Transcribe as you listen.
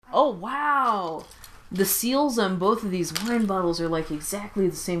Oh, wow. The seals on both of these wine bottles are like exactly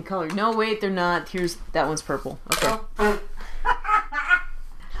the same color. No, wait, they're not. That one's purple. Okay.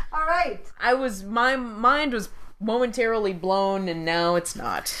 All right. My mind was momentarily blown, and now it's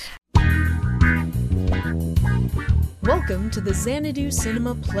not. Welcome to the Xanadu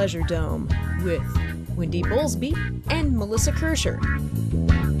Cinema Pleasure Dome with Wendy Bowlesby and Melissa Kirscher.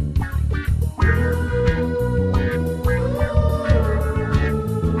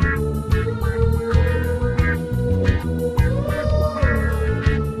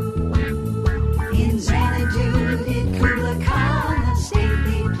 In Xanadu did Kubla Khan a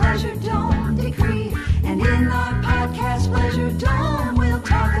stately pleasure dome decree, and in our podcast Pleasure Dome we'll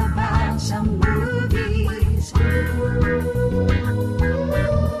talk about some movies.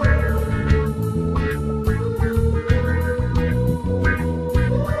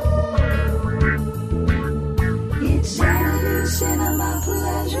 It's Xanadu Cinema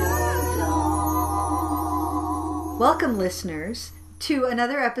Pleasure Dome. Welcome, listeners, to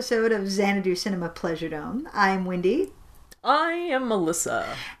another episode of Xanadu Cinema Pleasure Dome. I'm Wendy, I am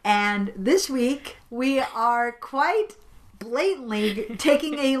Melissa. and this week we are quite blatantly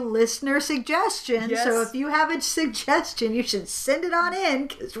taking a listener suggestion. Yes. So if you have a suggestion, you should send it on in,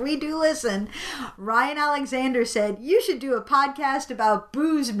 because we do listen. Ryan Alexander said, you should do a podcast about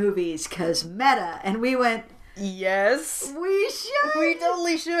booze movies, because meta. And we went, Yes. we should. We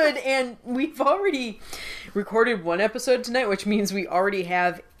totally should. And we've already recorded one episode tonight, which means we already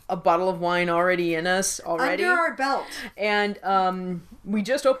have a bottle of wine already in us already. Under our belt. And we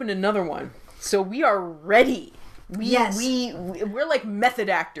just opened another one. So we are ready. Yes. We're like method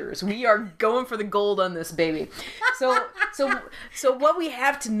actors. We are going for the gold on this baby. So what we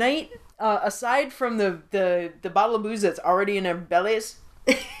have tonight, aside from the bottle of booze that's already in our bellies,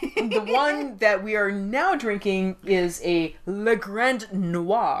 the one that we are now drinking is a Le Grand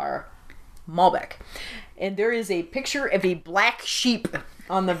Noir Malbec. And there is a picture of a black sheep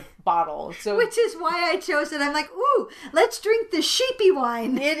on the bottle. So Which is why I chose it. I'm like, ooh, let's drink the sheepy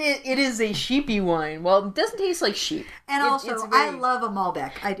wine. it is a sheepy wine. Well, it doesn't taste like sheep. And also, I love a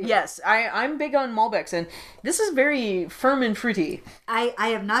Malbec. I do. Yes, I'm big on Malbecs, and this is very firm and fruity. I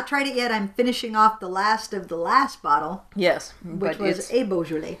have not tried it yet. I'm finishing off the last of the last bottle, Yes, which but was a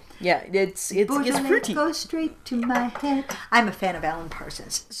Beaujolais. yeah, it's Beaujolais fruity. goes straight to my head. I'm a fan of Alan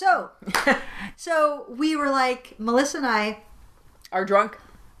Parsons. So we were like, Melissa and I, Are drunk?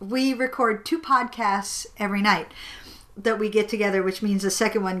 we record 2 podcasts every night that we get together, which means the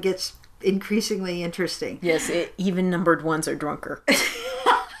second one gets increasingly interesting. Yes, even numbered ones are drunker.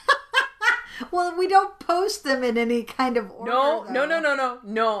 Well, we don't post them in any kind of order.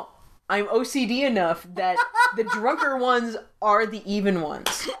 No. I'm OCD enough that the drunker ones are the even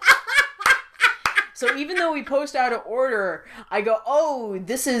ones. So even though we post out of order, I go, oh,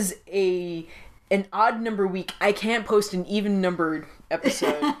 this is an odd number week. I can't post an even numbered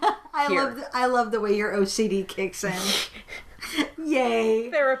episode. I love the way your OCD kicks in.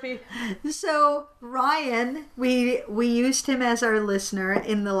 Yay. Therapy. So Ryan, we used him as our listener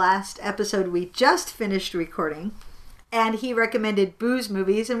in the last episode we just finished recording, and he recommended booze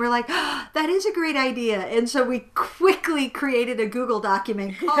movies, and we're like, oh, that is a great idea. And so we quickly created a Google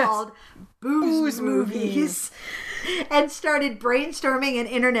document called Booze Movies and started brainstorming and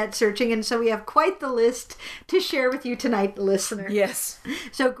internet searching, and so we have quite the list to share with you tonight, listener. Yes.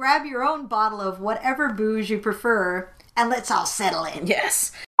 So grab your own bottle of whatever booze you prefer, and let's all settle in.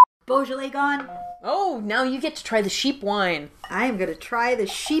 Yes. Beaujolais gone? Oh, now you get to try the sheep wine. I am going to try the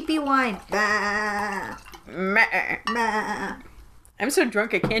sheepy wine. Bah, Meh. bah. I'm so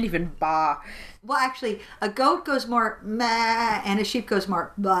drunk I can't even bah. Well, actually, a goat goes more meh, and a sheep goes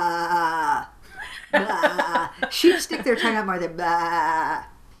more bah. Bah. Sheep stick their tongue out more than bah.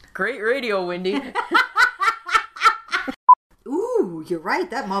 Great radio, Wendy. Ooh, you're right.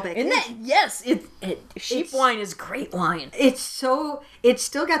 That Malbec Isn't that, yes, sheep wine is great wine. it's still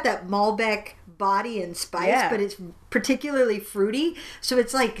got that Malbec body and spice, Yeah. but it's particularly fruity. So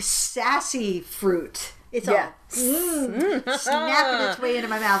it's like sassy fruit. It's all snapping its way into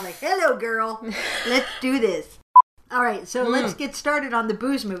my mouth like, hello, girl. Let's do this. All right, so let's get started on the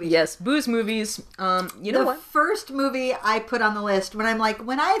booze movies. Yes, booze movies. You know The what? first movie I put on the list when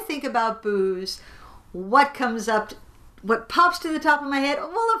I think about booze, what comes up, what pops to the top of my head?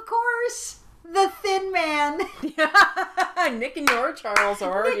 Well, of course, The Thin Man. Nick and Nora Charles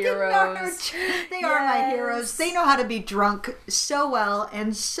are our Nick and Nora, heroes. they are my heroes. They know how to be drunk so well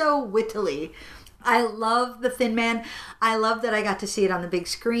and so wittily. I love The Thin Man. I love that I got to see it on the big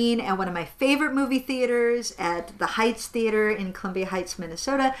screen at one of my favorite movie theaters at the Heights Theater in Columbia Heights,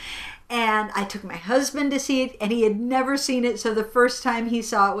 Minnesota. And I took my husband to see it, and he had never seen it, so the first time he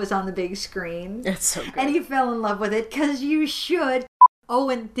saw it was on the big screen. It's so good. And he fell in love with it, because you should. Oh,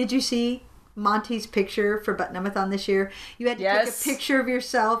 and did you see Monty's picture for Button-Up-a-thon this year? You had to take a picture of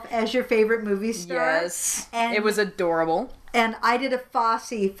yourself as your favorite movie star. Yes. And it was adorable. And I did a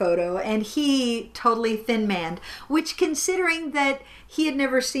Fosse photo, and he totally thin-manned, which, considering that he had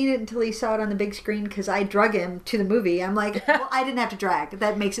never seen it until he saw it on the big screen because I drug him to the movie. I'm like, well, I didn't have to drag.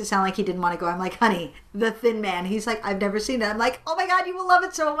 That makes it sound like he didn't want to go. I'm like, honey, The Thin Man. He's like, I've never seen it. I'm like, oh my God, you will love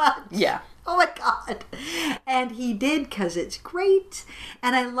it so much. Yeah. Oh my God. And he did, because it's great.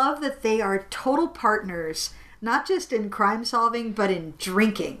 And I love that they are total partners, not just in crime solving, but in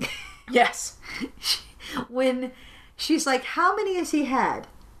drinking. Yes. When she's like, how many has he had?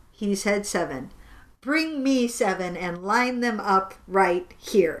 He's had 7. Bring me 7 and line them up right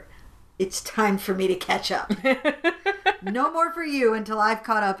here. It's time for me to catch up. No more for you until I've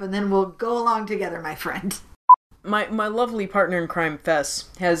caught up, and then we'll go along together, my friend. My lovely partner in crime, Fess,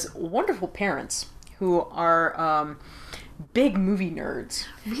 has wonderful parents who are big movie nerds.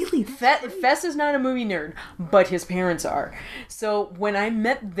 Really? Fess is not a movie nerd, but his parents are. So when I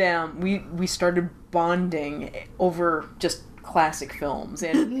met them, we started bonding over just classic films.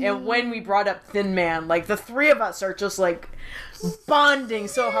 And when we brought up Thin Man, like, the three of us are just, like, bonding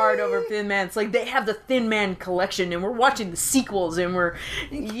so hard over Thin Man. It's like they have the Thin Man collection, and we're watching the sequels, and we're,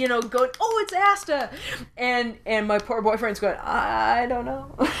 going, oh, it's Asta! And my poor boyfriend's going, I don't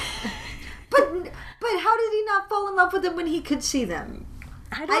know. But how did he not fall in love with them when he could see them?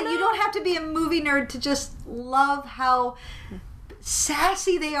 I don't know. You don't have to be a movie nerd to just love how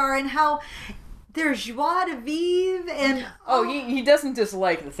sassy they are and how they're joie de vivre and... Oh, he doesn't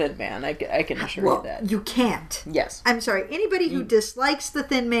dislike the Thin Man. I can assure you that. You can't. Yes. I'm sorry. Anybody who dislikes the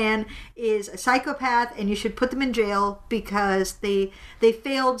Thin Man is a psychopath, and you should put them in jail because they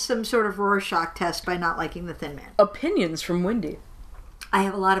failed some sort of Rorschach test by not liking the Thin Man. Opinions from Wendy. I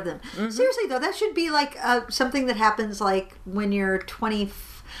have a lot of them. Mm-hmm. Seriously, though, that should be like something that happens like when you're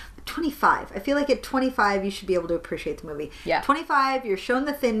 25. I feel like at 25, you should be able to appreciate the movie. Yeah. 25, you're shown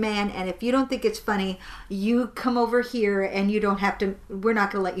the Thin Man, and if you don't think it's funny, you come over here, and you don't have to. We're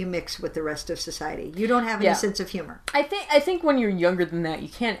not going to let you mix with the rest of society. You don't have any sense of humor. I think when you're younger than that, you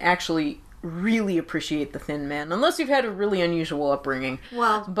can't actually really appreciate the Thin Man unless you've had a really unusual upbringing.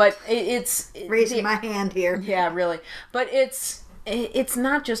 Well, but it's raising my hand here. Yeah, really. But it's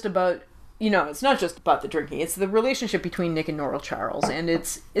not just about. It's not just about the drinking. It's the relationship between Nick and Nora Charles, and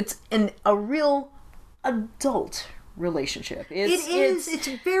it's a real adult relationship. It's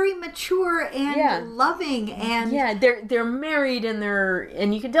very mature and loving, and they're married,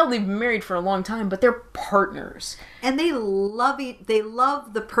 and you can tell they've been married for a long time, but they're partners, and they love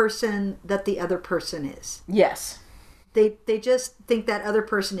the person that the other person is. Yes. They just think that other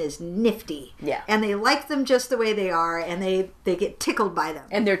person is nifty. Yeah. And they like them just the way they are, and they get tickled by them.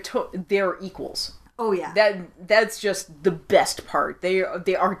 And they're equals. Oh yeah. That's just the best part. They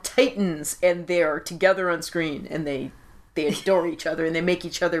are titans, and they are together on screen, and they adore each other, and they make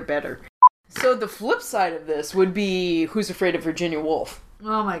each other better. So the flip side of this would be Who's Afraid of Virginia Woolf?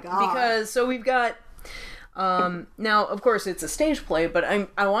 Oh my God. Because we've got now, of course, it's a stage play, but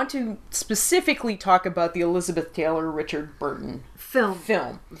I want to specifically talk about the Elizabeth Taylor Richard Burton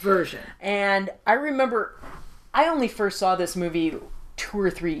film version. And I remember I only first saw this movie 2 or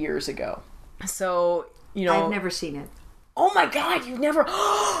 3 years ago. So, I've never seen it. Oh my God, you've never...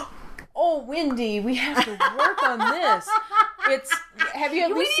 Oh, Wendy, we have to work on this. We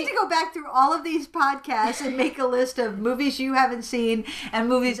need to go back through all of these podcasts and make a list of movies you haven't seen and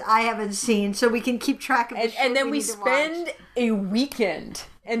movies I haven't seen, so we can keep track of the shit and then we spend a weekend,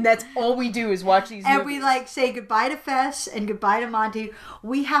 and that's all we do is watch these movies. And we say goodbye to Fess and goodbye to Monty.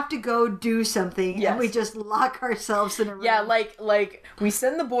 We have to go do something, and we just lock ourselves in a room. Yeah, like we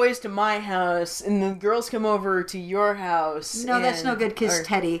send the boys to my house, and the girls come over to your house. No, that's no good, because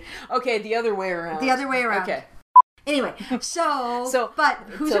Teddy. Okay, the other way around. The other way around. Okay. Anyway, but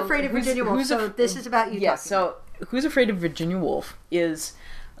Who's Afraid of Virginia Woolf? So this is about you talking. So Who's Afraid of Virginia Woolf is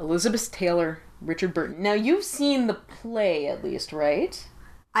Elizabeth Taylor, Richard Burton. Now, you've seen the play, at least, right?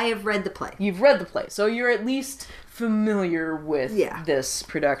 I have read the play. You've read the play, so you're at least familiar with this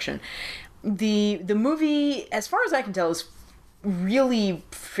production. The movie, as far as I can tell, is really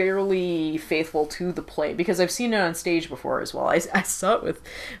fairly faithful to the play because I've seen it on stage before as well. I saw it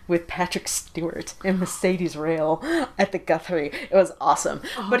with Patrick Stewart and Mercedes Rail at the Guthrie. It was awesome.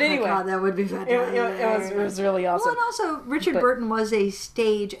 But anyway, my God, that would be fantastic. it was really awesome. Well, and also Richard Burton was a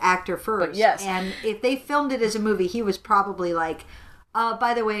stage actor first. But yes. And if they filmed it as a movie, he was probably like,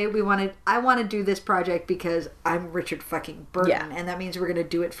 by the way, I want to do this project because I'm Richard fucking Burton, Yeah. and that means we're going to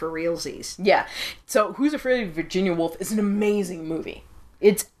do it for realsies. Yeah. So Who's Afraid of Virginia Woolf is an amazing movie.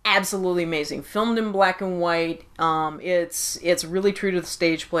 It's absolutely amazing. Filmed in black and white. It's really true to the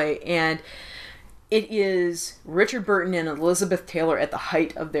stage play, and it is Richard Burton and Elizabeth Taylor at the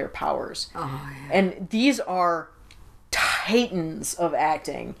height of their powers. Oh, yeah. And these are titans of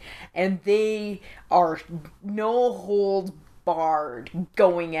acting, and they are no hold barred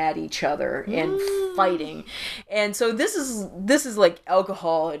going at each other and fighting. And so this is like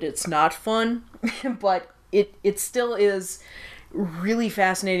alcohol, and it's not fun, but it still is really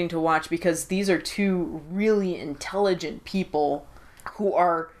fascinating to watch because these are two really intelligent people who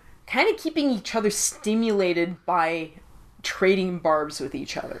are kind of keeping each other stimulated by trading barbs with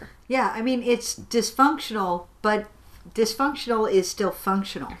each other. Yeah, I mean, it's dysfunctional, but dysfunctional is still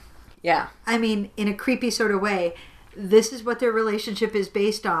functional. Yeah. I mean, in a creepy sort of way, this is what their relationship is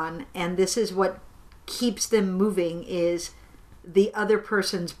based on, and this is what keeps them moving is the other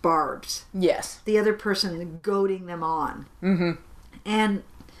person's barbs. Yes. The other person goading them on. Mm-hmm. And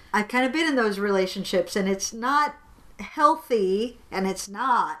I've kind of been in those relationships, and it's not healthy, and it's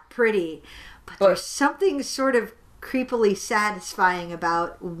not pretty, but there's something sort of creepily satisfying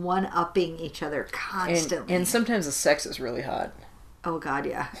about one-upping each other constantly. And sometimes the sex is really hot. Oh, God,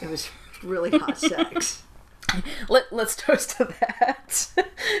 yeah. It was really hot sex. Let's toast to that.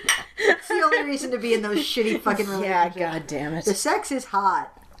 It's the only reason to be in those shitty fucking relationships. Yeah, god damn it. The sex is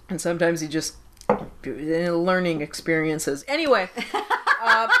hot. And sometimes you just learning experiences. Anyway,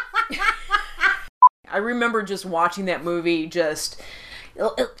 I remember just watching that movie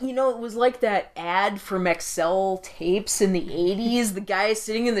it was like that ad for Maxell tapes in the 80s. The guy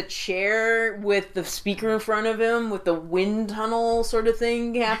sitting in the chair with the speaker in front of him with the wind tunnel sort of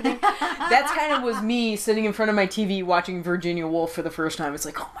thing happening. That kind of was me sitting in front of my TV watching Virginia Woolf for the first time. It's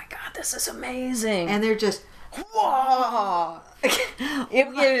like, oh my god, this is amazing. And they're just... Whoa! It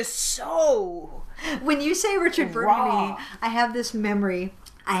is so... When you say Richard Burton to raw. me, I have this memory.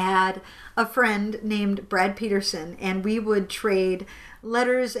 I had a friend named Brad Peterson, and we would trade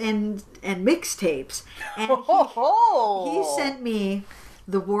letters and mixtapes. And he sent me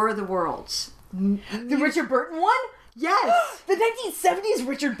The War of the Worlds. The Richard Burton one? Yes! The 1970s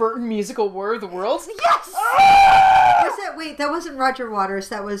Richard Burton musical War of the Worlds? Yes! Was that, wait, that wasn't Roger Waters.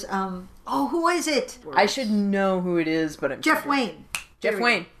 That was, who is it? I should know who it is, but I'm Jeff Wayne.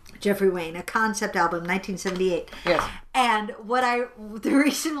 Jeffrey Wayne, a concept album, 1978. Yes. And what I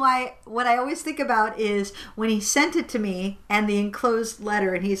always think about is when he sent it to me and the enclosed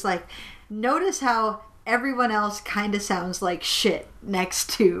letter, and he's like, notice how everyone else kind of sounds like shit next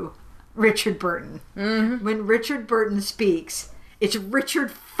to Richard Burton. Mm-hmm. When Richard Burton speaks, it's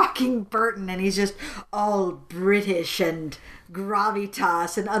Richard fucking Burton, and he's just all British and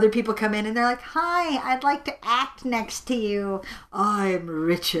gravitas, and other people come in and they're like, hi, I'd like to act next to you. I'm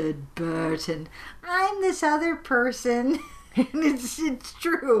Richard Burton. I'm this other person. And it's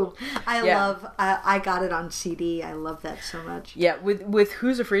true. I got it on CD. I love that so much. Yeah, with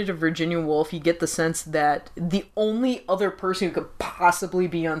Who's Afraid of Virginia Woolf, you get the sense that the only other person who could possibly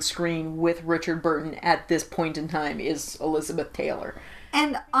be on screen with Richard Burton at this point in time is Elizabeth Taylor.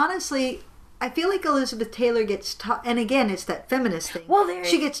 And honestly, I feel like Elizabeth Taylor gets and again, it's that feminist thing. Well,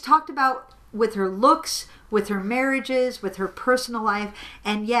 she gets talked about with her looks, with her marriages, with her personal life,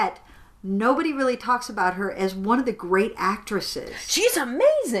 and yet nobody really talks about her as one of the great actresses. She's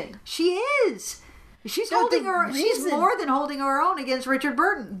amazing. She is. She's she's more than holding her own against Richard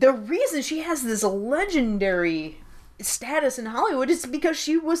Burton. The reason she has this legendary status in Hollywood is because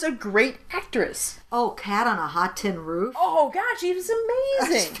she was a great actress. Oh, Cat on a Hot Tin Roof. Oh god, she was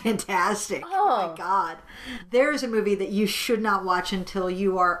amazing. That's fantastic. Oh my god. There's a movie that you should not watch until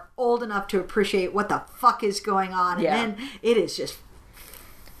you are old enough to appreciate what the fuck is going on. And then it is just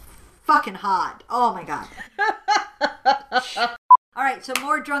fucking hot. Oh my god. All right, so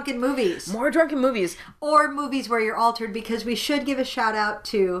more drunken movies. More drunken movies. Or movies where you're altered, because we should give a shout out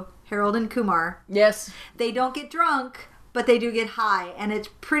to Harold and Kumar. Yes. They don't get drunk, but they do get high, and it's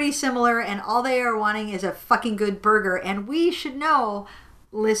pretty similar, and all they are wanting is a fucking good burger. And we should know,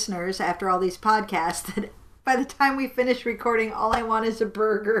 listeners, after all these podcasts, that by the time we finish recording, all I want is a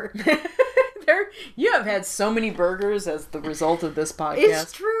burger. You have had so many burgers as the result of this podcast.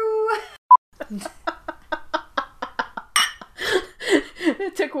 It's true.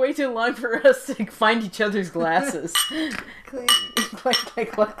 way too long for us to find each other's glasses. Click. Click,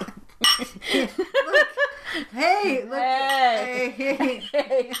 click, click. Look. Hey, look. Hey. Hey.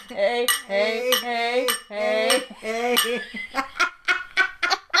 Hey, hey, hey, hey, hey. Hey.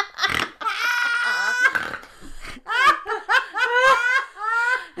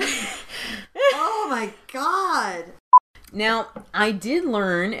 Oh my god. Now, I did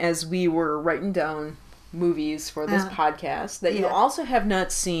learn as we were writing down movies for this podcast that you Yeah. also have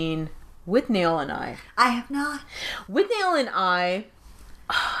not seen With Nail and I. I have not. With Nail and I,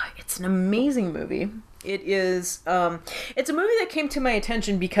 it's an amazing movie. It is, it's a movie that came to my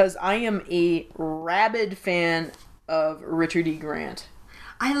attention because I am a rabid fan of Richard E. Grant.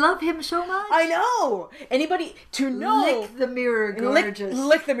 I love him so much. I know! Anybody to know... Lick the mirror, gorgeous.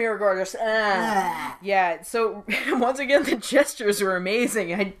 Lick the mirror, gorgeous. Yeah, so once again, the gestures were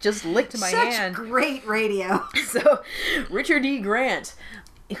amazing. I just licked my Such hand. great radio. So, Richard E. Grant,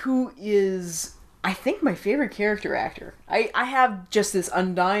 who is, I think, my favorite character actor. I have just this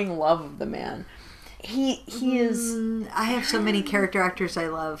undying love of the man. He is... I have so many character actors I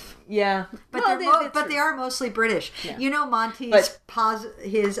love. Yeah. But Well, but they are mostly British. Yeah. You know Monty's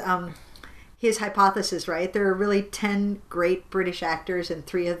his hypothesis, right? There are really 10 great British actors and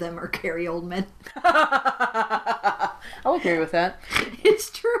 3 of them are Gary Oldman. I'll agree with that. It's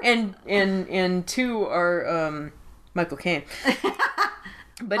true. And 2 are Michael Caine.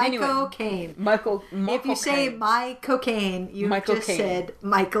 But Michael anyway, Caine. Michael If you say Caine. my cocaine, you Michael just Caine. said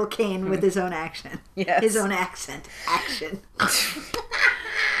Michael Caine with his own accent. Yes. His own accent. Action.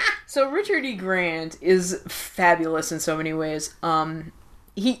 So Richard E. Grant is fabulous in so many ways.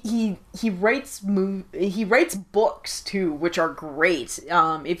 He writes books too, which are great.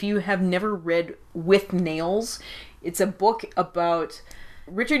 If you have never read With Nails, it's a book about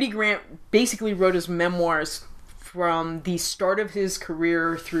Richard E. Grant. Basically wrote his memoirs from the start of his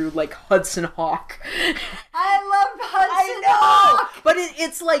career through like Hudson Hawk. I love Hudson I know, Hawk. but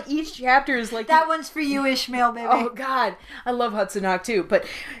it's like each chapter is like That one's for you, Ishmael, baby. Oh God, I love Hudson Hawk too. But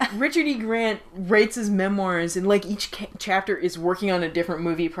Richard E. Grant writes his memoirs, and like each chapter is working on a different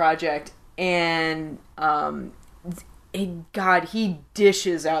movie project, and God, he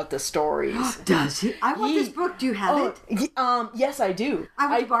dishes out the stories. Does he? I want this book. Do you have it? Yes, I do. I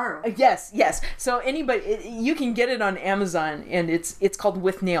want to borrow. Yes. So anybody, you can get it on Amazon, and it's called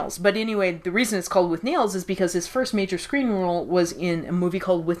With Nails. But anyway, the reason it's called With Nails is because his first major screen role was in a movie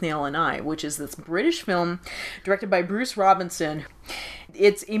called With Nail and I, which is this British film directed by Bruce Robinson.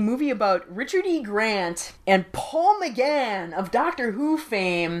 It's a movie about Richard E. Grant and Paul McGann of Doctor Who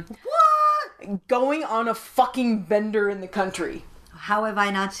fame. What? Going on a fucking bender in the country. How have I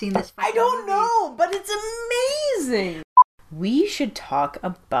not seen this? I don't know, but it's amazing. We should talk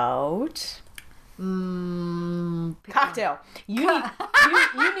about Cocktail. You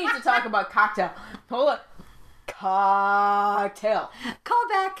need to talk about Cocktail. Hold on. Cocktail. Call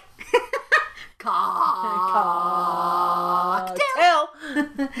back. Cocktail.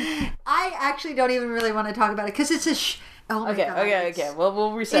 I actually don't even really want to talk about it because it's a. Oh my God, Okay. Well,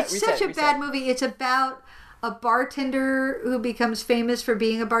 we'll reset. It's such a bad movie. It's about a bartender who becomes famous for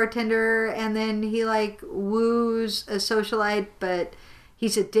being a bartender, and then he like woos a socialite, but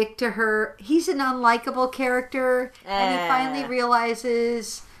he's a dick to her. He's an unlikable character, and he finally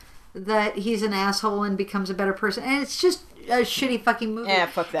realizes that he's an asshole and becomes a better person. And it's just a shitty fucking movie. Yeah,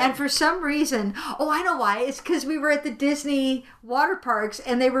 fuck that. And for some reason, I know why. It's because we were at the Disney water parks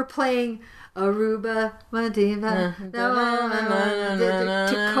and they were playing Aruba, Madiba,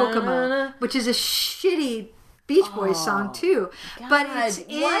 to Kokomo, which is a shitty Beach Boys song too. God, but it's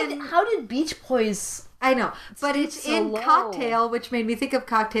in. How did Beach Boys? I know, but it's so in low. Cocktail, which made me think of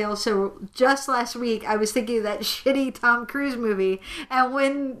Cocktail. So just last week, I was thinking of that shitty Tom Cruise movie, and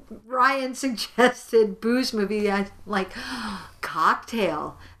when Ryan suggested booze movie, I like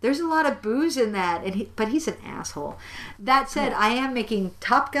Cocktail. There's a lot of booze in that, but he's an asshole. That said, I am making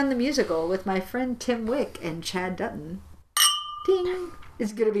Top Gun the musical with my friend Tim Wick and Chad Dutton. Ding!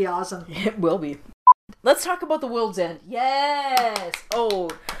 It's gonna be awesome. It will be. Let's talk about The World's End. Yes.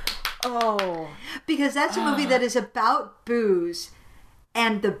 Oh. Because that's a movie that is about booze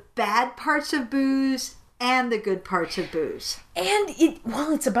and the bad parts of booze and the good parts of booze. And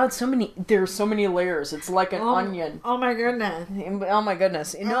it's about there's so many layers. It's like an onion. Oh my goodness. Oh my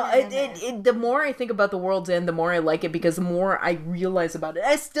goodness. You know, the more I think about The World's End, the more I like it because the more I realize about it.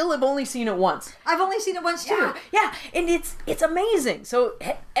 I still have only seen it once. I've only seen it once too. Yeah. And it's amazing. So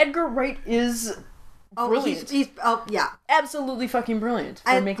Edgar Wright is brilliant. He's Absolutely fucking brilliant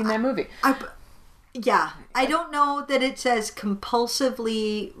for making that movie. I don't know that it's as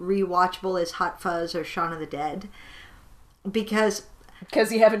compulsively rewatchable as Hot Fuzz or Shaun of the Dead, because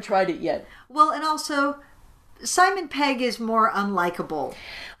Because you haven't tried it yet. Well, and also, Simon Pegg is more unlikable.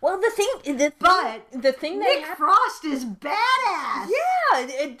 Well, the thing But that Nick Frost is badass.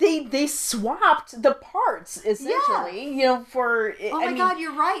 Yeah, they swapped the parts essentially. You know, for Oh my God,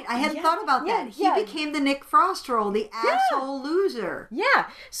 you're right. I hadn't thought about that. He became the Nick Frost role, the asshole loser. Yeah.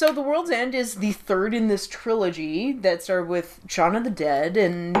 So The World's End is the third in this trilogy that started with Shaun of the Dead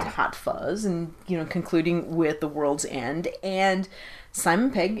and Hot Fuzz, and concluding with The World's End. And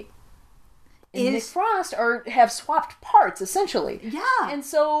Simon Pegg and Nick Frost have swapped parts essentially. Yeah. And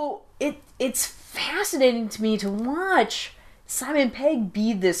so it's fascinating to me to watch Simon Pegg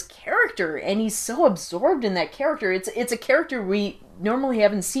be this character, and he's so absorbed in that character. It's a character we normally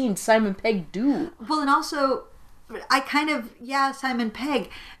haven't seen Simon Pegg do. Well, and also, Simon Pegg.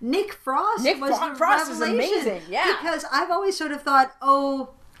 Nick Frost was the Frost is revelation. amazing, yeah. Because I've always sort of thought,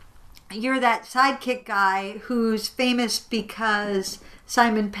 you're that sidekick guy who's famous because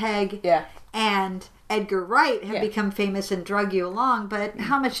Simon Pegg and Edgar Wright have become famous and drug you along, but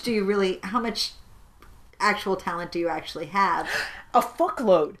how much actual talent do you actually have? A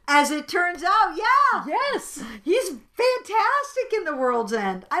fuckload. As it turns out, yeah. Yes. He's fantastic in The World's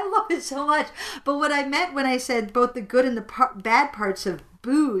End. I love it so much. But what I meant when I said both the good and the bad parts of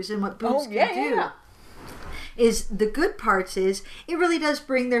booze and what booze can do is the good parts is it really does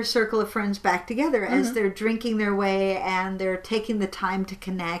bring their circle of friends back together as they're drinking their way and they're taking the time to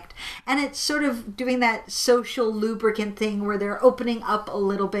connect. And it's sort of doing that social lubricant thing where they're opening up a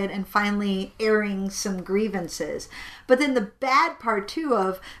little bit and finally airing some grievances. But then the bad part too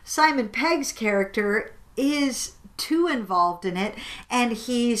of Simon Pegg's character is too involved in it, and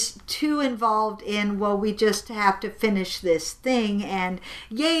he's too involved in, well, we just have to finish this thing, and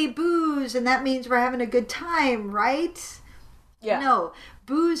yay, booze, and that means we're having a good time, right? Yeah. No,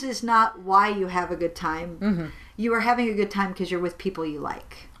 booze is not why you have a good time. Mm-hmm. You are having a good time because you're with people you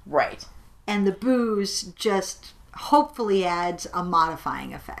like. Right. And the booze just hopefully adds a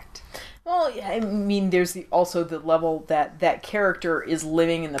modifying effect. Well, I mean, there's also the level that character is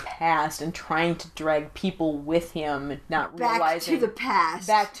living in the past and trying to drag people with him, not realizing...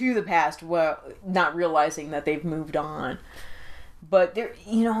 Back to the past. Well, not realizing that they've moved on. But, there,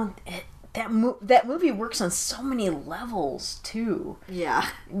 that movie works on so many levels, too. Yeah.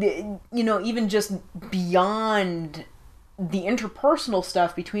 Even just beyond the interpersonal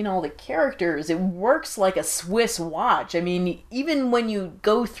stuff between all the characters, it works like a Swiss watch. I mean, even when you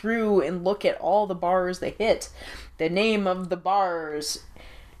go through and look at all the bars they hit, the name of the bars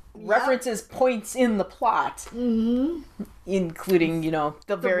references points in the plot, including,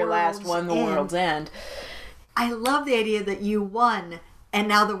 the very last one, The World's End. I love the idea that you won and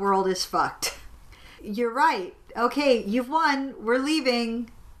now the world is fucked. You're right. Okay, you've won. We're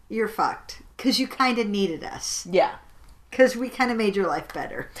leaving. You're fucked. Because you kind of needed us. Yeah. Because we kind of made your life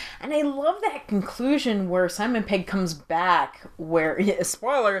better. And I love that conclusion where Simon Pegg comes back,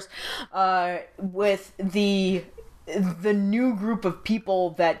 spoilers, with the new group of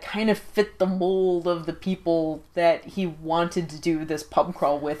people that kind of fit the mold of the people that he wanted to do this pub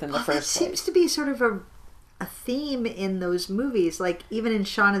crawl with in the first place. It seems to be sort of a theme in those movies. Like, even in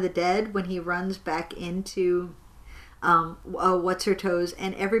Shaun of the Dead, when he runs back into What's-Her-Toes,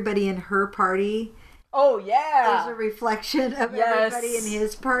 and everybody in her party... Oh, yeah. There's a reflection of everybody in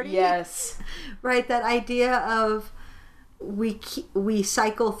his party. Yes. Right, that idea of we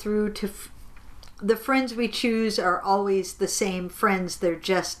cycle through to... the friends we choose are always the same friends. They're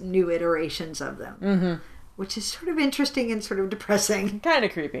just new iterations of them. Mm-hmm. Which is sort of interesting and sort of depressing. Kind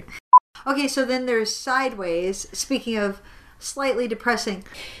of creepy. Okay, so then there's Sideways. Speaking of slightly depressing.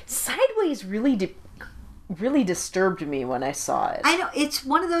 Sideways really disturbed me when I saw it. I know, it's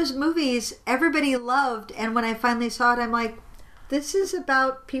one of those movies everybody loved, and when I finally saw it, I'm like, this is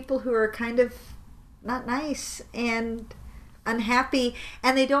about people who are kind of not nice and unhappy,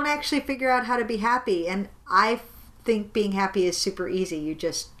 and they don't actually figure out how to be happy. And I think being happy is super easy. You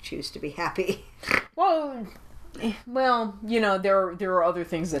just choose to be happy. Well, there are other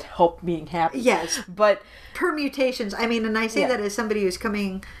things that help being happy. Yes, but permutations. I mean, and I say that as somebody who's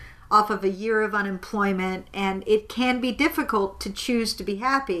coming off of a year of unemployment, and it can be difficult to choose to be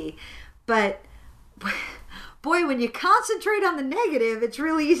happy. But boy, when you concentrate on the negative, it's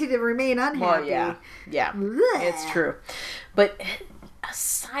really easy to remain unhappy. Well, yeah. It's true. But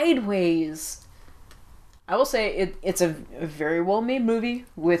Sideways, I will say it's a very well-made movie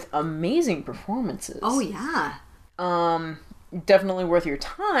with amazing performances. Oh, yeah. Definitely worth your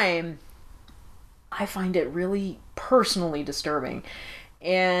time. I find it really personally disturbing.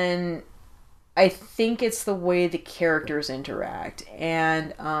 And I think it's the way the characters interact.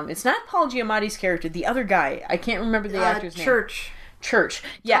 And it's not Paul Giamatti's character, the other guy. I can't remember the actor's name. Church.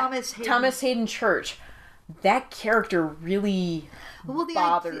 Yeah, Thomas Hayden. Church. That character really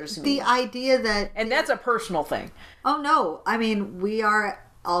bothers me. The idea that... And that's a personal thing. Oh, no. I mean, we are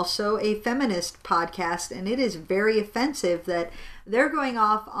also a feminist podcast, and it is very offensive that they're going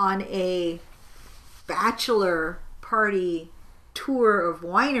off on a bachelor party tour of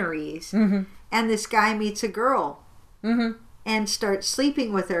wineries, and this guy meets a girl and starts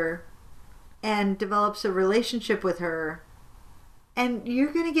sleeping with her and develops a relationship with her, and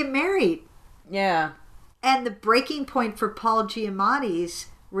you're going to get married. Yeah. And the breaking point for Paul Giamatti's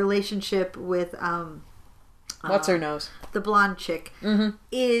relationship with what's her nose? The blonde chick,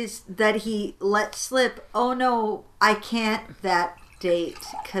 is that he let slip, oh no, I can't that date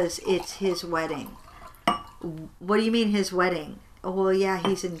because it's his wedding. What do you mean his wedding? Oh, well, yeah,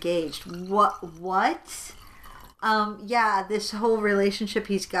 he's engaged. What? Yeah, this whole relationship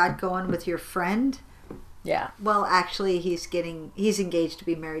he's got going with your friend. Yeah. Well, actually, he's engaged to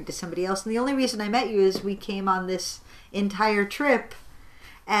be married to somebody else. And the only reason I met you is we came on this entire trip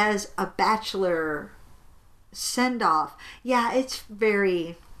as a bachelor send-off. Yeah, it's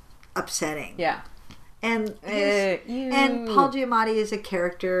very upsetting. Yeah. And Paul Giamatti is a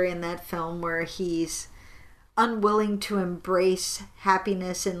character in that film where he's unwilling to embrace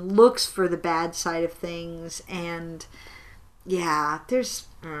happiness and looks for the bad side of things. And yeah, there's...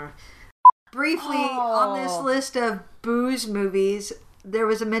 Briefly, on this list of booze movies, there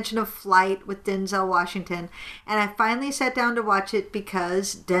was a mention of Flight with Denzel Washington, and I finally sat down to watch it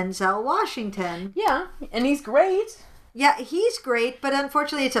because Denzel Washington. Yeah, and he's great. Yeah, he's great, but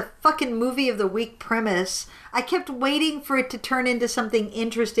unfortunately it's a fucking movie of the week premise. I kept waiting for it to turn into something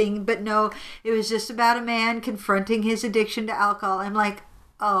interesting, but no, it was just about a man confronting his addiction to alcohol. I'm like,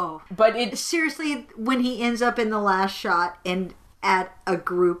 oh. But seriously, when he ends up in the last shot and at a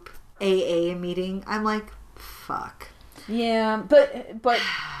group AA meeting, I'm like, fuck. Yeah, but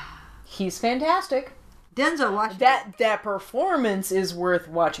he's fantastic. Denzel Washington. That performance is worth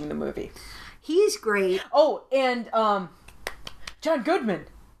watching the movie. He's great. Oh, and John Goodman.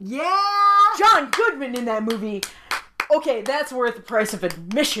 Yeah! John Goodman in that movie. Okay, that's worth the price of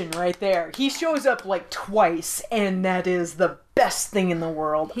admission right there. He shows up like twice, and that is the best thing in the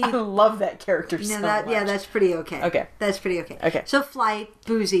world. I love that character so much. Yeah, that's pretty okay. Okay. That's pretty okay. Okay. So Flight,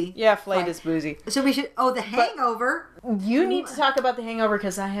 boozy. Yeah, Flight is boozy. So we should... Oh, The Hangover. You need to talk about The Hangover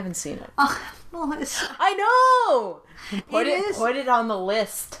because I haven't seen it. Oh, Melissa. I know! Put it on the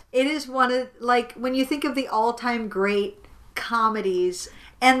list. It is one of... Like, when you think of the all-time great comedies...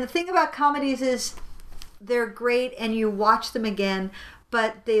 And the thing about comedies is... They're great and you watch them again,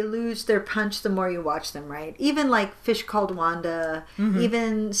 but they lose their punch the more you watch them, right? Even like Fish Called Wanda,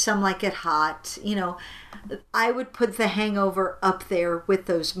 even Some Like It Hot, you know, I would put The Hangover up there with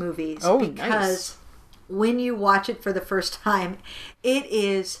those movies. Oh, because nice. When you watch it for the first time, it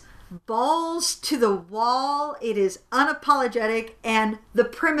is balls to the wall, it is unapologetic, and the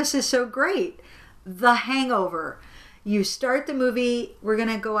premise is so great. The Hangover. You start the movie, we're going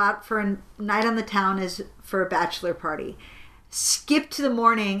to go out for a night on the town as for a bachelor party. Skip to the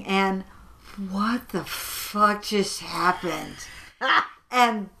morning and what the fuck just happened?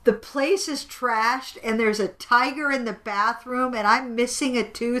 And the place is trashed and there's a tiger in the bathroom and I'm missing a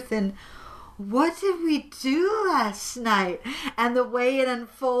tooth and what did we do last night? And the way it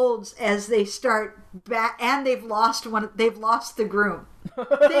unfolds as they start back and they've lost the groom.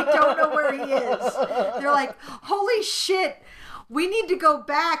 They don't know where he is. They're like, holy shit, we need to go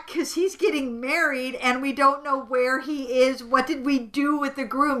back because he's getting married and we don't know where he is. What did we do with the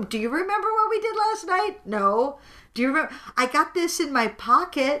groom? Do you remember what we did last night? No. Do you remember? I got this in my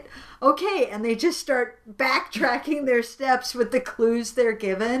pocket. Okay, and they just start backtracking their steps with the clues they're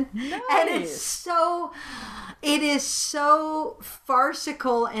given. Nice. And it is so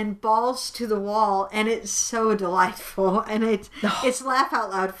farcical and balls to the wall, and it's so delightful, and it's laugh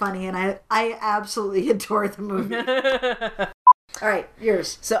out loud funny, and I absolutely adore the movie. All right,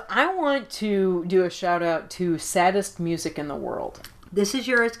 yours. So I want to do a shout out to Saddest Music in the World. This is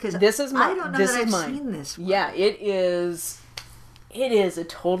yours because I don't know that I've seen this one. Yeah, it is a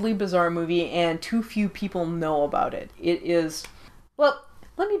totally bizarre movie, and too few people know about it. It is, well,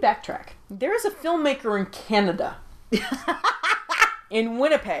 let me backtrack. There is a filmmaker in Canada, in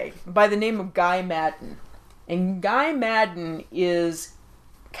Winnipeg, by the name of Guy Madden. And Guy Madden is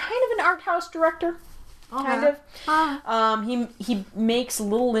kind of an art house director, kind of. He makes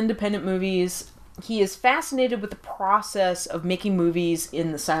little independent movies. He is fascinated with the process of making movies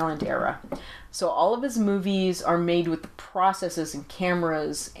in the silent era. So all of his movies are made with the processes and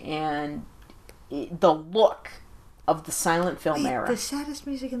cameras and the look of the silent film era. The Saddest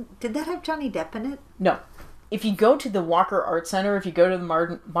Music... Did that have Johnny Depp in it? No. if you go to the Walker Art Center, if you go to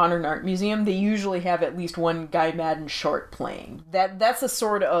the Modern Art Museum, they usually have at least one Guy Madden short playing. That's the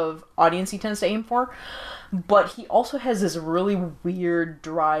sort of audience he tends to aim for. But he also has this really weird,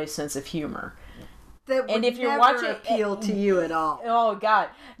 dry sense of humor. That would And if you're never watching appeal to you at all. Oh God,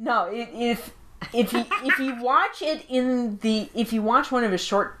 no! If you watch it if you watch one of his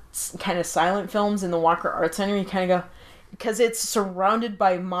short kind of silent films in the Walker Art Center, you kind of go, because it's surrounded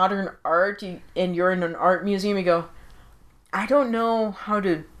by modern art, and you're in an art museum. You go, I don't know how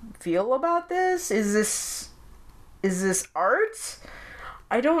to feel about this. Is this art?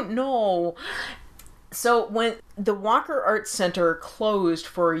 I don't know. So when the Walker Art Center closed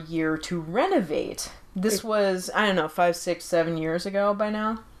for a year to renovate, this was, I don't know, 5, 6, 7 years ago by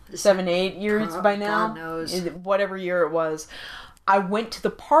now? 7, 8 years by now? God knows. Whatever year it was. I went to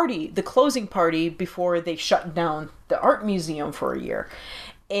the closing party before they shut down the art museum for a year.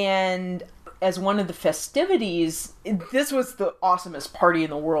 And as one of the festivities, this was the awesomest party in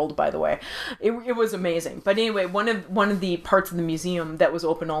the world, by the way. It was amazing. But anyway, one of the parts of the museum that was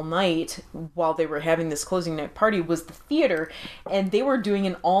open all night while they were having this closing night party was the theater, and they were doing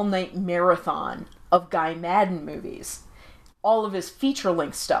an all-night marathon of Guy Madden movies. All of his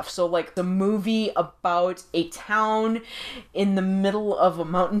feature-length stuff. So, like, the movie about a town in the middle of a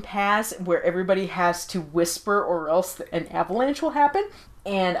mountain pass where everybody has to whisper or else an avalanche will happen.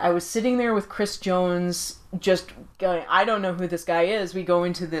 And I was sitting there with Chris Jones just going, I don't know who this guy is. We go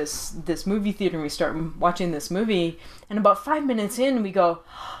into this movie theater and we start watching this movie. And about 5 minutes in, we go,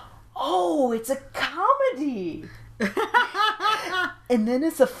 oh, it's a comedy. And then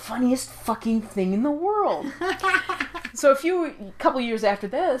it's the funniest fucking thing in the world. So a couple years after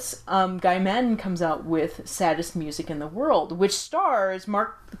this, Guy Madden comes out with Saddest Music in the World, which stars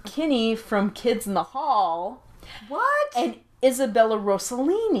Mark Kinney from Kids in the Hall. What? And Isabella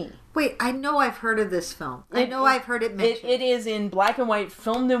Rossellini. Wait, I know I've heard of this film. I've heard it mentioned. It is in black and white,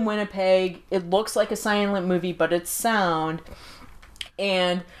 filmed in Winnipeg. It looks like a silent movie, but it's sound.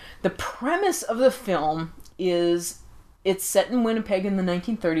 And the premise of the film is it's set in Winnipeg in the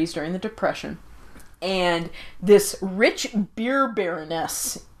 1930s during the Depression. And this rich beer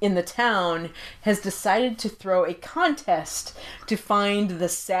baroness in the town has decided to throw a contest to find the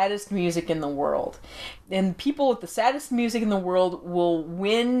saddest music in the world. And people with the saddest music in the world will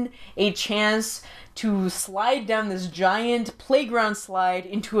win a chance to slide down this giant playground slide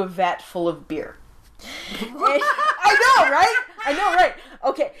into a vat full of beer. I know, right?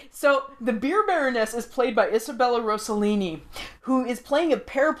 Okay, so the beer baroness is played by Isabella Rossellini, who is playing a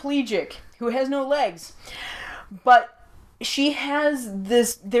paraplegic who has no legs. But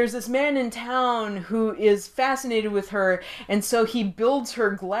there's this man in town who is fascinated with her, and so he builds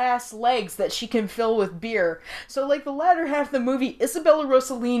her glass legs that she can fill with beer. So like the latter half of the movie, Isabella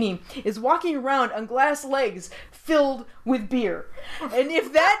Rossellini is walking around on glass legs filled with beer. And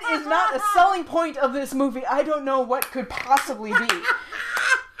if that is not a selling point of this movie, I don't know what could possibly be.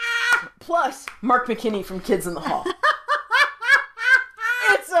 Plus, Mark McKinney from Kids in the Hall.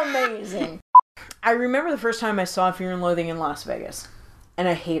 It's amazing. I remember the first time I saw Fear and Loathing in Las Vegas, and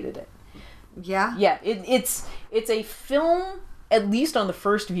I hated it. Yeah? Yeah, it's a film, at least on the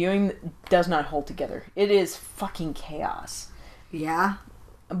first viewing, that does not hold together. It is fucking chaos. Yeah?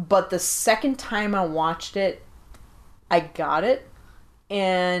 But the second time I watched it, I got it.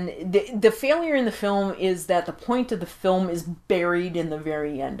 And the failure in the film is that the point of the film is buried in the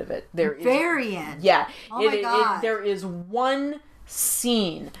very end of it. Very end? Yeah. Oh my God. There is one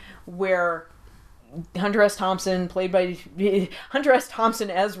scene where Hunter S. Thompson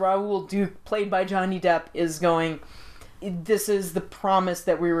as Raoul Duke, played by Johnny Depp, is going, this is the promise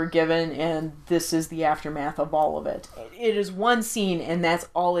that we were given, and this is the aftermath of all of it. It is one scene, and that's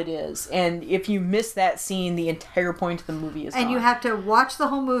all it is. And if you miss that scene, the entire point of the movie is gone. And you have to watch the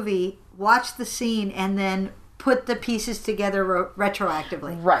whole movie, watch the scene, and then put the pieces together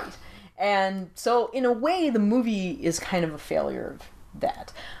retroactively. Right. And so, in a way, the movie is kind of a failure of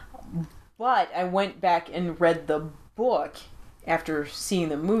that. But I went back and read the book after seeing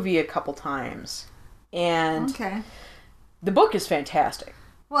the movie a couple times. And okay. The book is fantastic.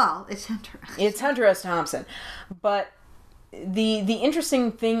 Well, it's Hunter. It's Hunter S. Thompson. But the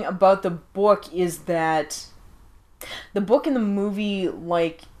interesting thing about the book is that the book and the movie,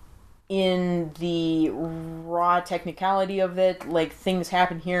 like, in the raw technicality of it, like, things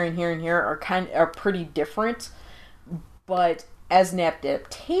happen here and here and here are pretty different. But as an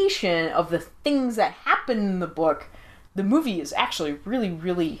adaptation of the things that happen in the book, the movie is actually really,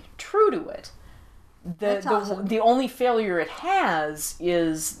 really true to it. That's awesome. The only failure it has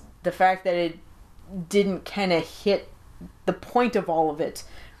is the fact that it didn't kind of hit the point of all of it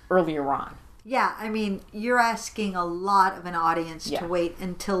earlier on. Yeah, I mean, you're asking a lot of an audience Yeah. to wait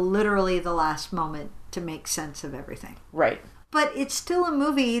until literally the last moment to make sense of everything. Right. But it's still a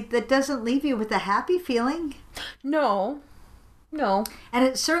movie that doesn't leave you with a happy feeling. No. And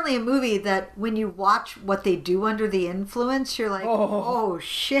it's certainly a movie that when you watch what they do under the influence, you're like, oh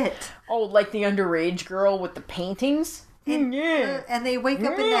shit. Oh, like the underage girl with the paintings? And, Yeah. and they wake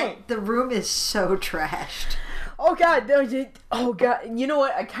up in that, the room is so trashed. Oh god, no, oh god. You know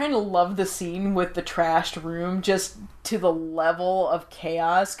what? I kind of love the scene with the trashed room just to the level of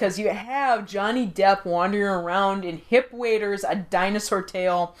chaos, because you have Johnny Depp wandering around in hip waders, a dinosaur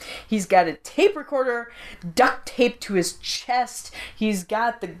tail. He's got a tape recorder duct taped to his chest. He's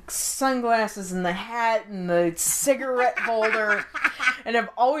got the sunglasses and the hat and the cigarette holder. And I've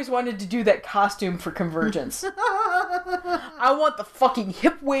always wanted to do that costume for Convergence. I want the fucking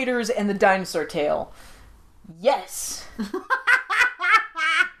hip waders and the dinosaur tail. Yes.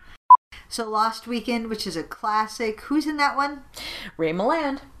 So Lost Weekend, which is a classic. Who's in that one? Ray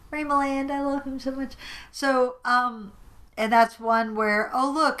Milland. Ray Milland. I love him so much. So, and that's one where,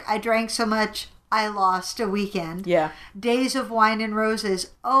 oh look, I drank so much, I lost a weekend. Yeah. Days of Wine and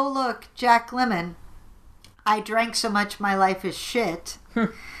Roses. Oh look, Jack Lemmon. I drank so much, my life is shit.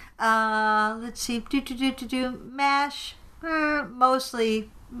 Let's see. MASH. Mostly.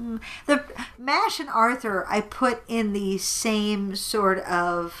 The MASH and Arthur I put in the same sort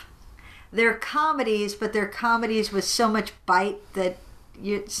of, they're comedies, but they're comedies with so much bite that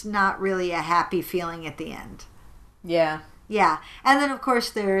it's not really a happy feeling at the end. Yeah. Yeah. And then of course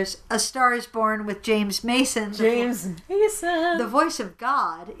there's A Star is Born with James Mason. Mason. The voice of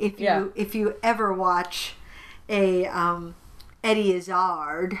God, if you ever watch a Eddie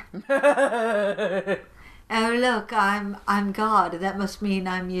Izzard. Oh look, I'm God. That must mean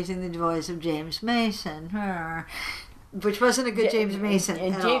I'm using the voice of James Mason, which wasn't a good James Mason.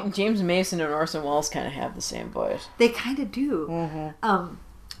 at all. James Mason and Orson Welles kind of have the same voice. They kind of do. Mm-hmm.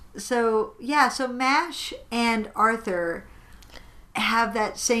 So MASH and Arthur have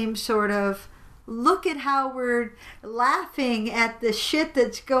that same sort of look at how we're laughing at the shit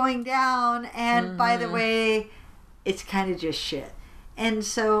that's going down, and by the way, it's kind of just shit. And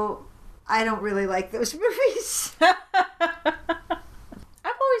so I don't really like those movies. I've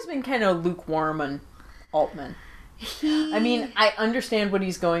always been kind of lukewarm on Altman. I mean, I understand what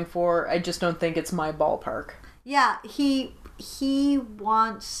he's going for. I just don't think it's my ballpark. Yeah, he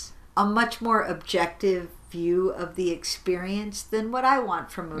wants a much more objective view of the experience than what I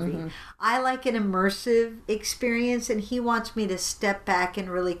want from a movie. I like an immersive experience, and he wants me to step back and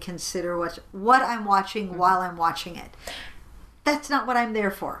really consider what I'm watching while I'm watching it. That's not what I'm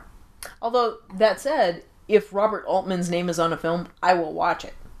there for. Although, that said, if Robert Altman's name is on a film, I will watch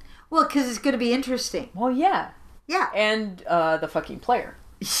it. Well, because it's going to be interesting. Well, yeah. Yeah. And The Fucking Player.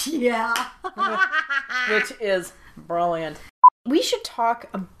 Yeah. Which is brilliant. We should talk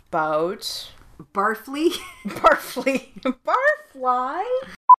about... Barfly? Barfly?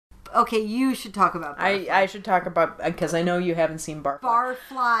 Okay, you should talk about Barfly. I should talk about... Because I know you haven't seen Barfly.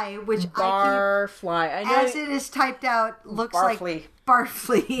 Barfly, which Barfly. I know, as it is typed out, looks Barfly. like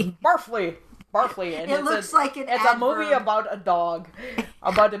Barfly. Barfly. And It looks like an It's adverb. a movie about a dog.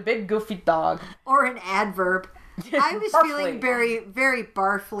 About a big goofy dog. Or an adverb. I was Barfly. feeling very, very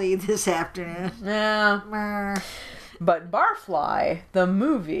barfly this afternoon. Yeah. Mer. But Barfly, the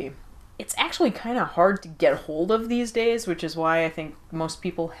movie, it's actually kind of hard to get hold of these days, which is why I think most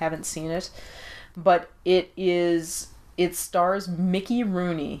people haven't seen it. But it stars Mickey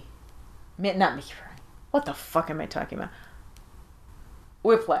Rooney. Not Mickey Rooney. What the fuck am I talking about?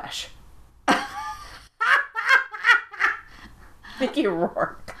 Whiplash. Mickey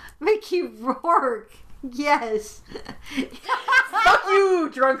Rourke. Mickey Rourke. Yes. Fuck you,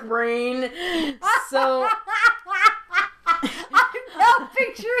 drunk brain. So... I'm now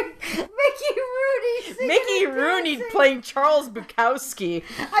picturing Mickey Rooney singing Mickey and Rooney dancing. playing Charles Bukowski.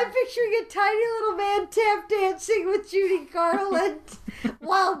 I'm picturing a tiny little man tap dancing with Judy Garland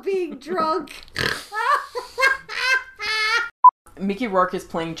while being drunk. Mickey Rourke is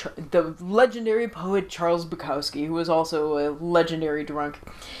playing the legendary poet Charles Bukowski, who is also a legendary drunk.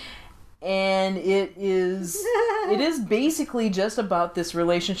 And it is basically just about this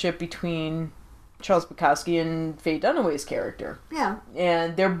relationship between Charles Bukowski and Faye Dunaway's character. Yeah.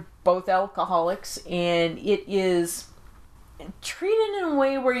 And they're both alcoholics, and it is treated in a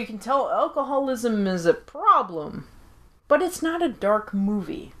way where you can tell alcoholism is a problem, but it's not a dark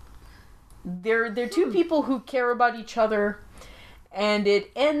movie. They're two people who care about each other, and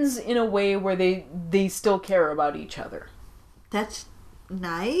it ends in a way where they still care about each other. That's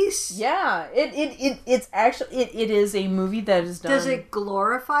Nice. Yeah, it's actually it is a movie that is done. Does it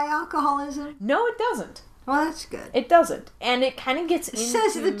glorify alcoholism? No, it doesn't. Well, that's good. It doesn't, and it kind of gets into.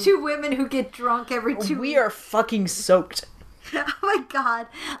 Says the two women who get drunk every 2 We are fucking soaked. Oh my god.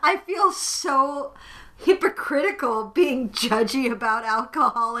 I feel so hypocritical being judgy about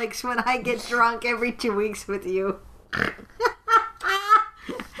alcoholics when I get drunk every 2 weeks with you.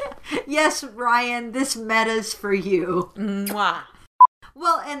 Yes, Ryan, this meta's for you. Mwah.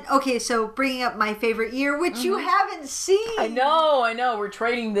 Well, and okay, so bringing up my favorite year, which you haven't seen. I know. We're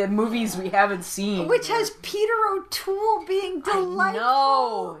trading the movies we haven't seen. Which has Peter O'Toole being delightful.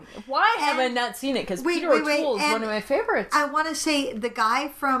 No. Why have I not seen it? Because Peter O'Toole is one of my favorites. I want to say the guy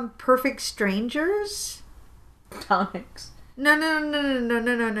from Perfect Strangers. Tom Hanks. No.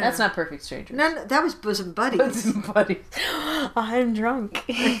 That's not Perfect Strangers. No, that was Bosom Buddies. Buddies. I'm drunk.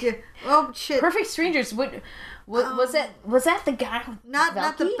 Oh shit! Perfect Strangers. Was that the guy?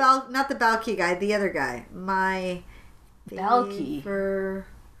 Not the Balky guy. The other guy. My Balky.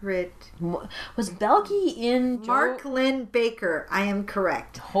 favorite. Was Balky in Mark Lynn Baker. I am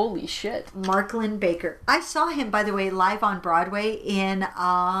correct. Holy shit. Mark Lynn Baker. I saw him, by the way, live on Broadway in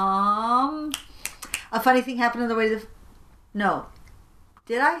A Funny Thing Happened on the Way to the... No.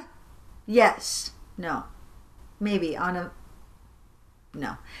 Did I? Yes. No. Maybe on a...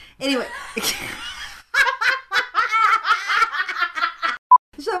 No. Anyway.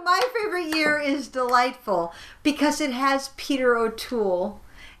 So my favorite year is delightful because it has Peter O'Toole,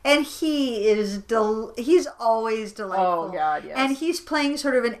 and he's always delightful. Oh God, yes. And he's playing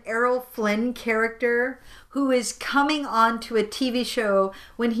sort of an Errol Flynn character who is coming on to a TV show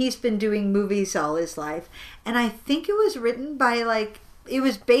when he's been doing movies all his life. And I think it was written by it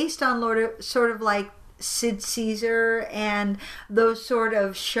was based on sort of like Sid Caesar and those sort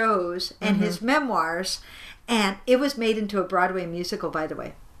of shows and his memoirs. And it was made into a Broadway musical, by the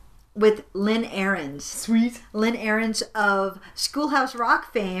way, with Lynn Ahrens. Sweet. Lynn Ahrens of Schoolhouse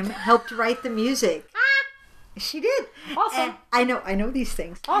Rock fame helped write the music. She did. Awesome. And I know these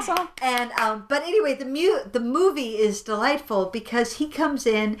things. Awesome. And but anyway, the movie is delightful because he comes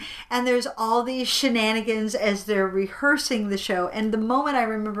in and there's all these shenanigans as they're rehearsing the show. And the moment I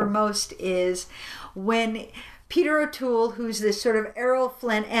remember most is when Peter O'Toole, who's this sort of Errol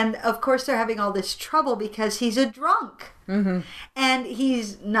Flynn, and of course they're having all this trouble because he's a drunk. Mm-hmm. And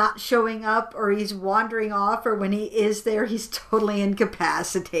he's not showing up, or he's wandering off, or when he is there, he's totally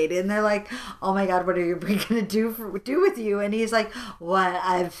incapacitated. And they're like, oh my God, what are you going to do with you? And he's like, what?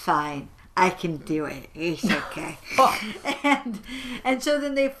 I'm fine. I can do it. It's okay. and so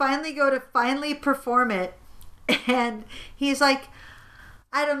then they finally go to perform it. And he's like,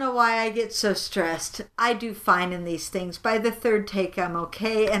 I don't know why I get so stressed. I do fine in these things. By the third take, I'm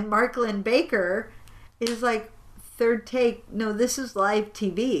okay. And Mark Lynn Baker is like, third take? No, this is live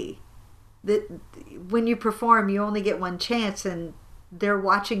TV. That when you perform, you only get one chance, and they're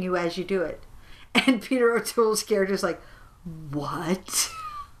watching you as you do it. And Peter O'Toole's character is like, what?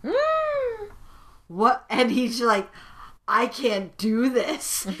 What? And he's like, I can't do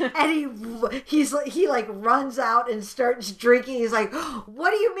this. And he runs out and starts drinking. He's like,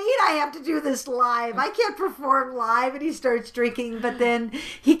 what do you mean I have to do this live? I can't perform live. And he starts drinking, but then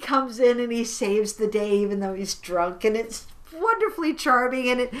he comes in and he saves the day even though he's drunk, and it's wonderfully charming,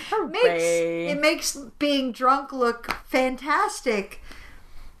 and it makes being drunk look fantastic.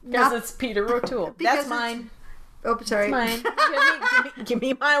 Because it's Peter O'Toole. That's mine. Oh, sorry. Mine. Give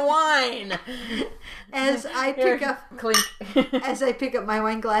me my wine. As I pick up my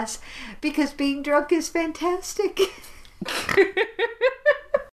wine glass, because being drunk is fantastic.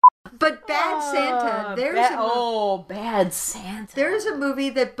 But Bad Santa, Bad Santa. There's a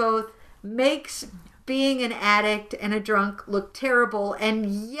movie that both makes being an addict and a drunk look terrible,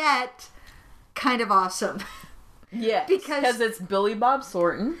 and yet kind of awesome. Yeah, because it's Billy Bob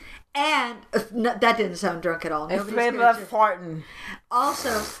Thornton. And that didn't sound drunk at all.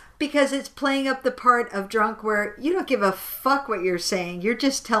 Also, because it's playing up the part of drunk where you don't give a fuck what you're saying. You're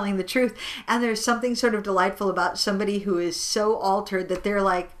just telling the truth. And there's something sort of delightful about somebody who is so altered that they're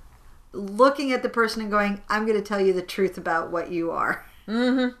like looking at the person and going, I'm going to tell you the truth about what you are.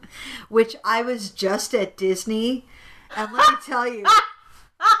 Mm-hmm. Which I was just at Disney. And let me tell you,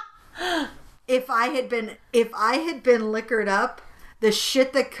 if I had been liquored up, the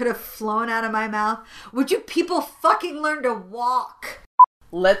shit that could have flown out of my mouth. Would you people fucking learn to walk?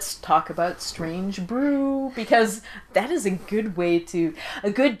 Let's talk about Strange Brew, because that is a good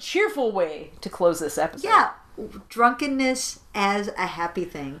cheerful way to close this episode. Yeah, drunkenness as a happy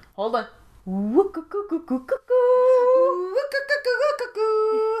thing. Hold on.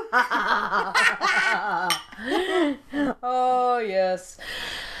 Oh, yes.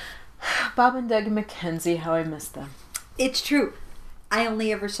 Bob and Doug McKenzie, how I miss them. It's true. I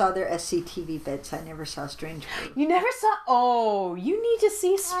only ever saw their SCTV bits. I never saw Strange Brew. You never saw... Oh, you need to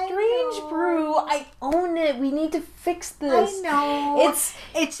see Strange know. Brew. I own it. We need to fix this. I know.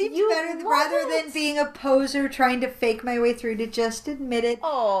 It seems you better love rather it. than being a poser trying to fake my way through to just admit it.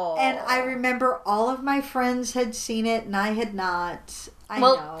 Oh. And I remember all of my friends had seen it and I had not. I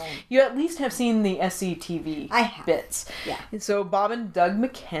Well, know. you at least have seen the SCTV I have. bits. Yeah. So Bob and Doug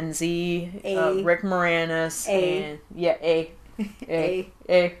McKenzie, A. Rick Moranis, A. and A. A.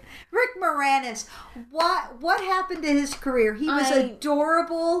 A. Rick Moranis, what happened to his career? He was I-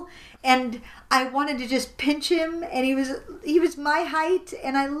 adorable, and I wanted to just pinch him. And he was my height,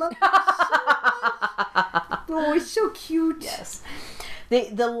 and I loved him so much. Oh, he's so cute. Yes.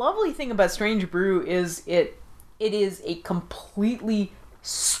 The lovely thing about Strange Brew is it is a completely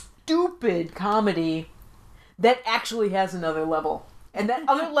stupid comedy that actually has another level. And that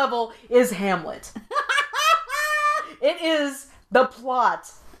other level is Hamlet. It is the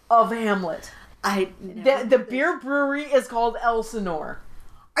plot of Hamlet. The beer brewery is called Elsinore.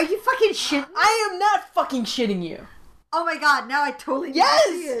 Are you fucking shitting? I am not fucking shitting you. Oh my god! Now I totally need Yes!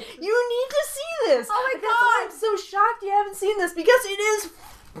 to see it. You need to see this. Oh my That's why God. I'm so shocked you haven't seen this, because it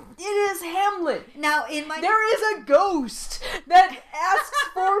is Hamlet. Now in my There is a ghost that asks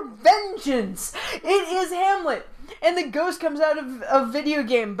for vengeance. It is Hamlet. And the ghost comes out of a video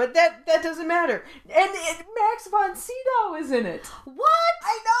game, but that doesn't matter. And Max von Sydow is in it. what?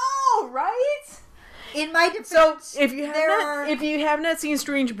 I know, right? In my So defense, if you have not seen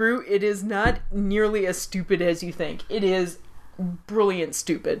Strange Brew, it is not nearly as stupid as you think. It is brilliant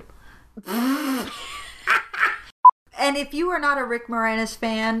stupid. and if you are not a Rick Moranis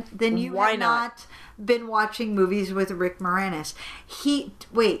fan, then you Why have not? not been watching movies with Rick Moranis.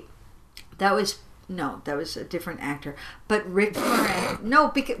 That was a different actor. But Rick Moranis, no,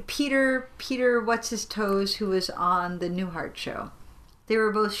 because Peter, what's his toes, who was on the Newhart show. They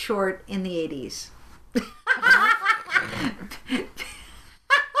were both short in the 80s.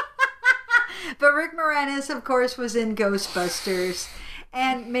 But Rick Moranis, of course, was in Ghostbusters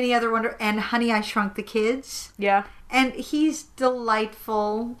and many other and Honey, I Shrunk the Kids. Yeah. And he's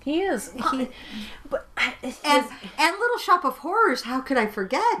delightful. He is. But And Little Shop of Horrors, how could I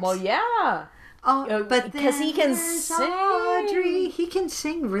forget? well, yeah. Oh, but because he can there's sing. Audrey. He can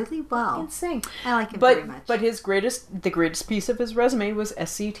sing really well. He can sing. I like him very much. But the greatest piece of his resume was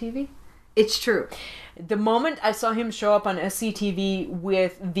SCTV. It's true. The moment I saw him show up on SCTV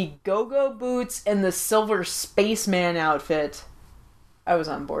with the go-go boots and the silver spaceman outfit, I was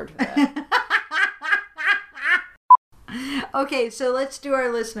on board for that. Okay, so let's do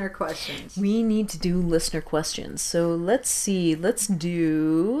our listener questions. We need to do listener questions. So let's see. Let's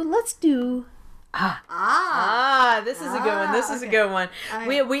do. This is a good one. This is a good one.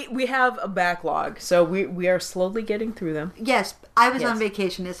 We have a backlog, so we are slowly getting through them. Yes, I was Yes. on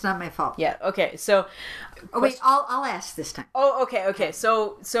vacation. It's not my fault. Yeah. Okay. So. Oh wait, I'll ask this time. Oh, okay, okay.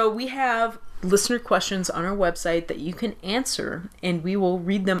 So we have listener questions on our website that you can answer, and we will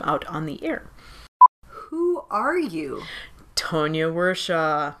read them out on the air. Who are you? Tonya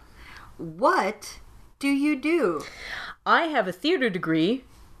Wershaw. What do you do? I have a theater degree,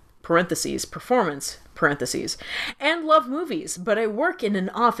 performance, and love movies, but I work in an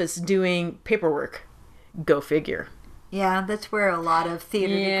office doing paperwork. Go figure. Yeah, that's where a lot of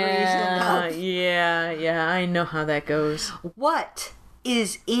theater degrees end up. Yeah, I know how that goes. What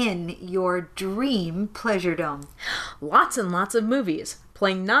is in your dream pleasure dome? Lots and lots of movies,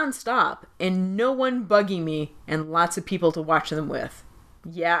 playing nonstop, and no one bugging me, and lots of people to watch them with.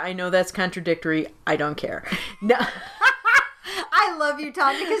 Yeah, I know that's contradictory. I don't care. No. I love you,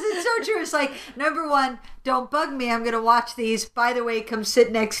 Tanya, because it's so true. It's like, number one, don't bug me. I'm going to watch these. By the way, come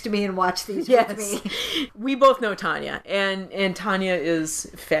sit next to me and watch these with me. We both know Tanya, and Tanya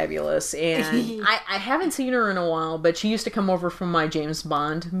is fabulous. And I haven't seen her in a while, but she used to come over from my James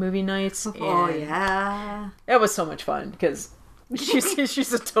Bond movie nights. Oh, and yeah. That was so much fun, because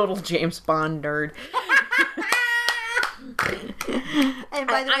she's a total James Bond nerd. And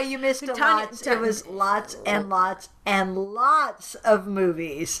by the way, you missed a Tanya- lot. It was lots and lots and lots of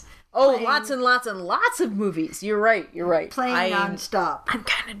movies. Oh, Playing- lots and lots and lots of movies. You're right. Playing nonstop. I'm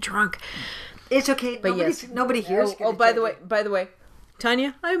kind of drunk. It's okay. But Nobody here is Oh, by the way,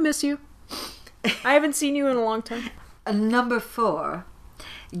 Tanya, I miss you. I haven't seen you in a long time. Number 4.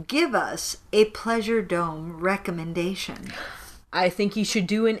 Give us a Pleasure Dome recommendation. I think you should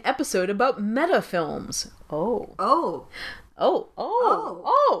do an episode about meta films. Oh.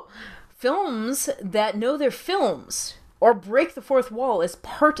 Films that know they're films or break the fourth wall as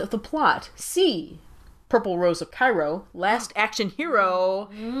part of the plot. See Purple Rose of Cairo, Last Action Hero,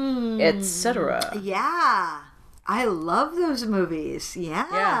 etc. Yeah. I love those movies.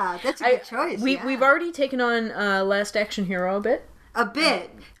 Yeah. That's a good choice. We've already taken on Last Action Hero a bit. A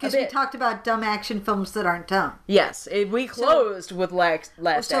bit. Because we talked about dumb action films that aren't dumb. Yes. We closed with Last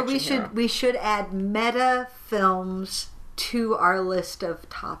Action Hero. We should add meta films to our list of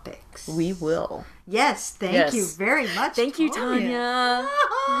topics. We will. Yes, thank you very much. Thank you, Tanya.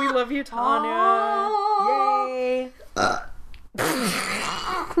 We love you, Tanya. Yay.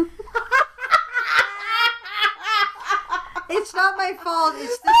 It's not my fault.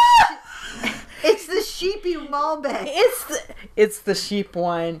 It's the sheepy Malbec. It's the sheep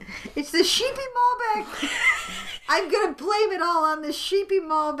wine. It's the sheepy Malbec. I'm gonna blame it all on the sheepy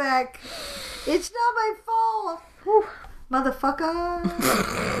Malbec. It's not my fault. Whew.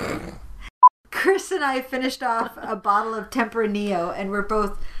 Motherfucker. Chris and I finished off a bottle of Tempranillo, and we're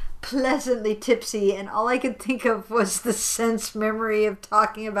both pleasantly tipsy, and all I could think of was the sense memory of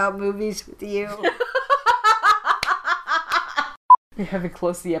talking about movies with you. We haven't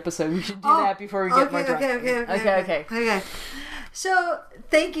closed the episode. We should do that before we get more drunk. Okay. So,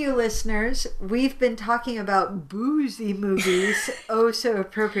 thank you, listeners. We've been talking about boozy movies so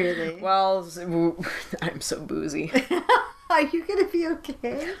appropriately. Well, I'm so boozy. Are you going to be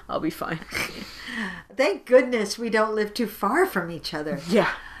okay? I'll be fine. Thank goodness we don't live too far from each other.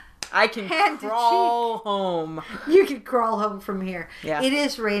 Yeah. I can crawl home. You can crawl home from here. Yeah. It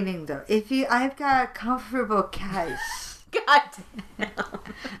is raining, though. I've got a comfortable couch. God damn.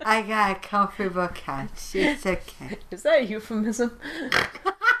 I got a comfortable couch. It's okay. Is that a euphemism?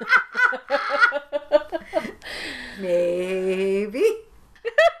 Maybe.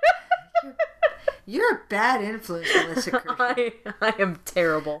 You're a bad influence, Melissa Kirscher. I am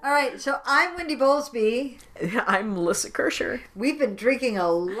terrible. All right, so I'm Wendy Bowlesby. I'm Melissa Kirscher. We've been drinking a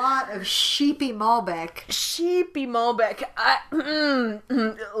lot of sheepy Malbec. Sheepy Malbec.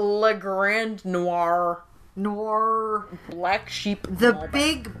 Le Grand Noir. Black sheep The Malbec.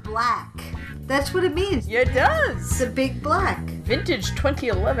 Big Black. That's what it means. Yeah, it does. The Big Black. Vintage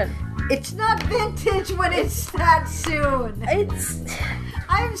 2011. It's not vintage when it's that soon.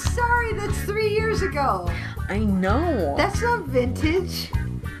 I'm sorry, that's 3 years ago. I know. That's not vintage.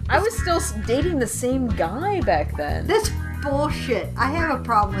 I was still dating the same guy back then. That's bullshit. I have a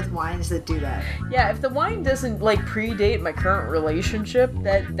problem with wines that do that. Yeah, if the wine doesn't predate my current relationship,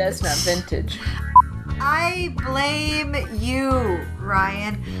 that's not vintage. I blame you,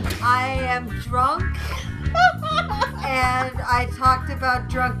 Ryan. I am drunk, and I talked about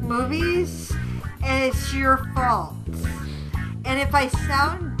drunk movies, and it's your fault. And if I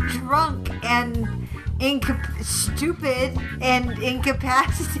sound drunk and stupid and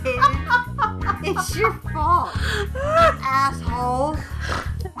incapacitated, it's your fault, asshole.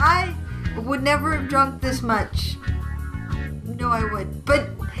 I would never have drunk this much. No, I would. But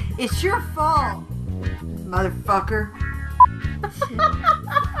it's your fault, motherfucker.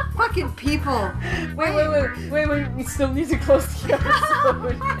 Fucking people. Wait. We still need to close the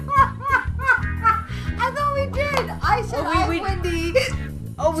episode. I thought we did. I said I'm Wendy.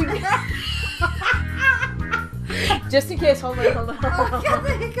 Just in case, hold on. I got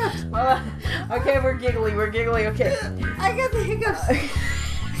the hiccups. Okay, we're giggly, okay. I got the hiccups.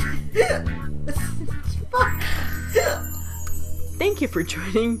 Fuck. Thank you for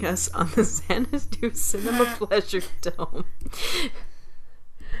joining us on the Xanadu Cinema Pleasure Dome.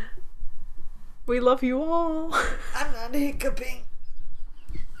 We love you all. I'm not hiccuping.